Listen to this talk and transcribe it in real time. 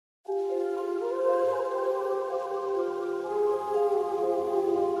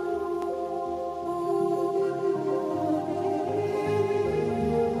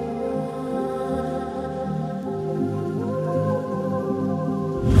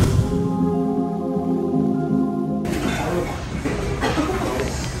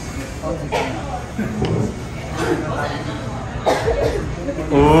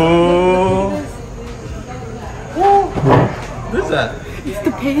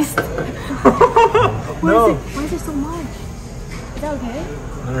paste. No. Why is there so much? Is that okay?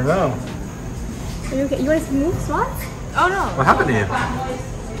 I don't know. Are you okay? You want to move spots? Oh no. What happened to you?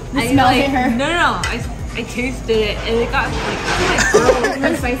 The smell hit her. No. I tasted it and it got like in my throat.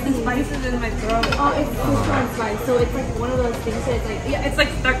 Really spicy. Spices in my throat. Oh, it's Sichuan spice. So it's like one of those things that it's like Yeah, it's like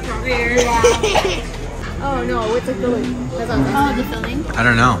stuck from here. yeah. Oh no, it's a filling. That's what I'm the filling. I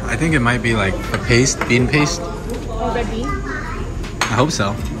don't know. I think it might be like a paste, bean paste. Oh, red bean. I hope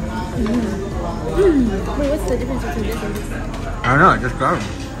so. Wait, what's the difference between this and this? I don't know. I just got it.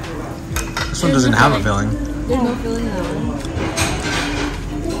 This one doesn't have a filling. There's no filling in that one.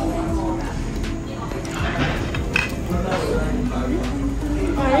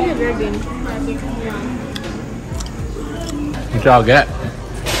 Oh, I think it's red bean. What y'all get?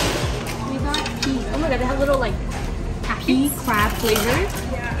 We got pea. Oh my god, they have little like pea crab flavor.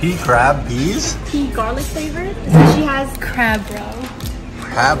 Pea crab peas? Pea garlic flavor. And then she has crab roe.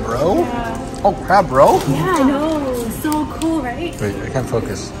 Crab roe? Yeah. Oh, crab roe? Yeah, I know. So cool, right? Wait, I can't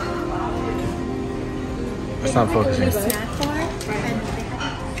focus. It's not focusing. Snack bar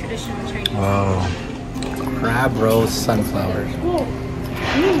and traditional Chinese. Whoa. Crab roe sunflowers. Cool.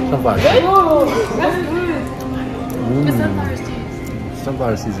 Sunflower seeds. Oh, that's good. The sunflower seeds.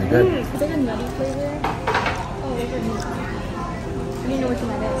 Sunflower seeds are good. It's like a nutty flavor. Oh, those are good. I didn't know which one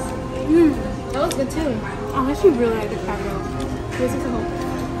that is. That was good too. Oh, I actually really like the crab roll. Here's some hope.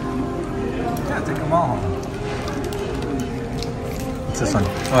 Yeah, take them all home. What's this one?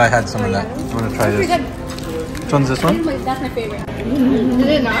 Oh, I had some of that. I want to try this. Which one's this one? That's my favorite. Is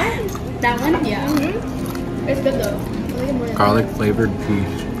it not? That one? Yeah. It's good though. I like it more than Garlic flavored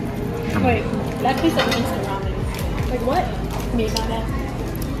peas. Wait, that tastes like instant ramen. Like what? Made by that.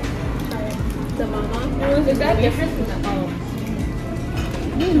 Try it. The mama. Is that different from the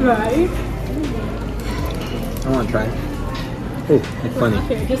Right? I want to try it. Oh, it's funny.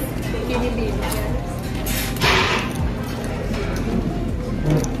 Here, just give me these.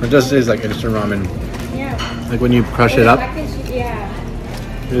 It just is like instant ramen. Yeah. Like when you crush it up. Yeah.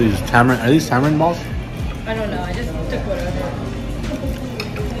 Are these tamarind balls? I don't know. I just took whatever.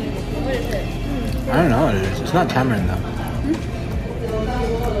 What is it? I don't know what it is. It's not tamarind though.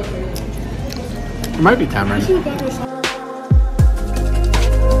 It might be tamarind.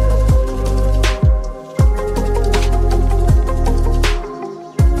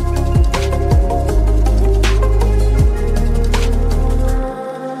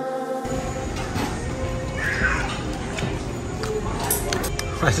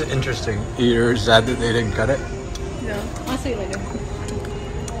 That's interesting. You're sad that they didn't cut it? No, I'll see you later.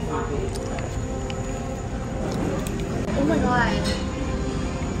 Oh my god.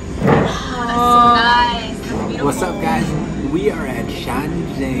 Oh, that's so nice. That's beautiful. What's up, guys? We are at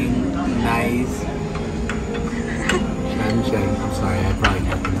Shancheng Lameizi. Shancheng. I'm sorry, I probably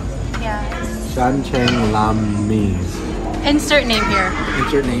can't pronounce it. Yeah. Shancheng Lameizi. Insert name here.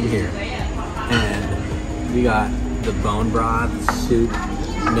 Insert name here. And we got the bone broth soup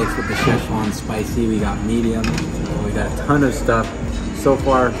mixed with the Szechuan spicy. We got medium. We got a ton of stuff. So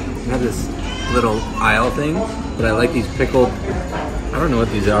far, we have this little aisle thing, but I like these pickled. I don't know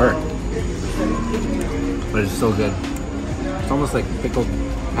what these are, but it's so good. It's almost like pickled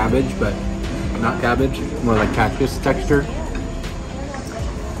cabbage, but not cabbage. More like cactus texture.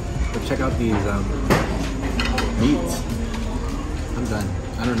 But check out these meats. I'm done.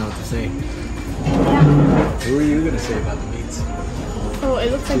 I don't know what to say. What were you gonna say about the meats? Oh,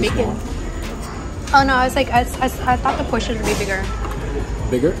 it looks like bacon. Oh no, I was like, I thought the portion would be bigger.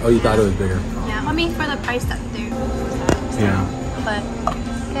 Bigger? Oh, you thought it was bigger. Yeah, I mean for the price that they're. Yeah. But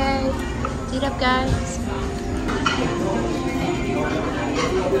okay, eat up, guys.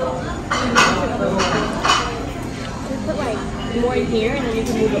 Just put like more in here, and then you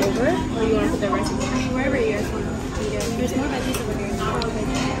can move it over, or you want to put the rest wherever you guys want to eat it. There's more veggies over here.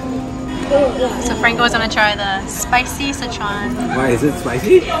 So Franco is gonna try the spicy Sichuan. Why is it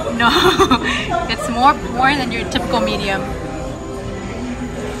spicy? No, it's more than your typical medium.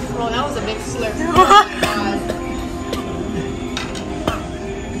 Bro, that was a big slurp.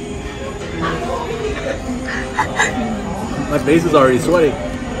 My face is already sweaty.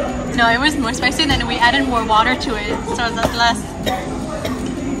 No, it was more spicy, and then we added more water to it, so that's less.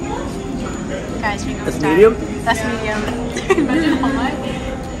 Guys, Franco's That's medium? That's medium. Imagine how much.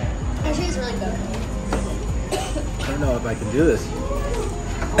 Actually, it's really good. I don't know if I can do this.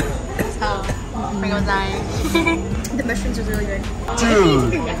 So, Franco's dying. The mushrooms are really good.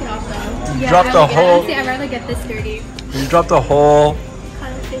 Dude, Yeah, dropped the whole. Honestly, I'd rather get this dirty. You dropped the whole.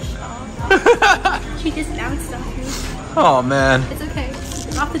 Cut the fish off. She just bounced off me. Oh man. It's okay.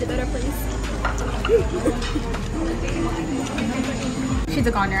 Off to the better place. She's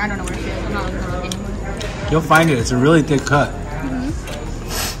a goner. I don't know where she is. I'm not looking for her anymore. You'll find it. It's a really thick cut.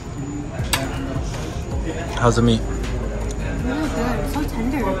 How's the meat? Really good. It's so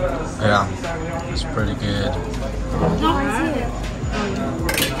tender. Yeah, it's pretty good. No, I see it.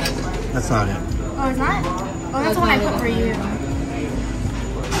 That's not it. Oh, it's not? Oh, that's the one I put for you.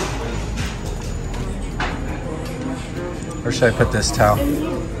 Where should I put this towel?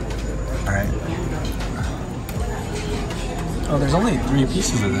 Alright. Oh, there's only 3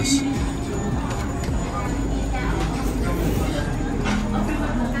 pieces of this.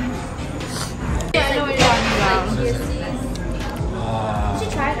 Yeah, I know what you're talking about. What is it? You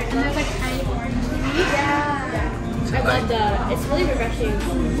should try it. And there's like tiny orange. Yeah. I love that. It's really refreshing.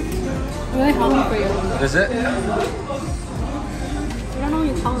 Really healthy for you. Is it? I don't know what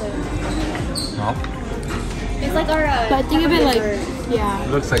you call it. No. It's like our. But think of it like, yeah. It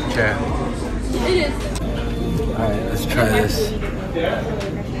looks like chat. It is. Alright, let's try this.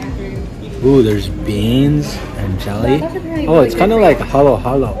 Ooh, there's beans and jelly. Yeah, that's really Oh, it's kind of like hollow.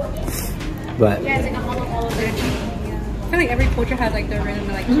 But Yeah, it's like a hollow thing. Yeah. I feel like every culture has like their random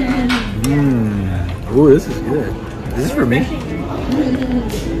like shit. Ooh, this is good. Is this for me?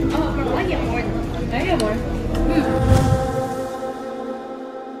 Oh, I get more. I get more.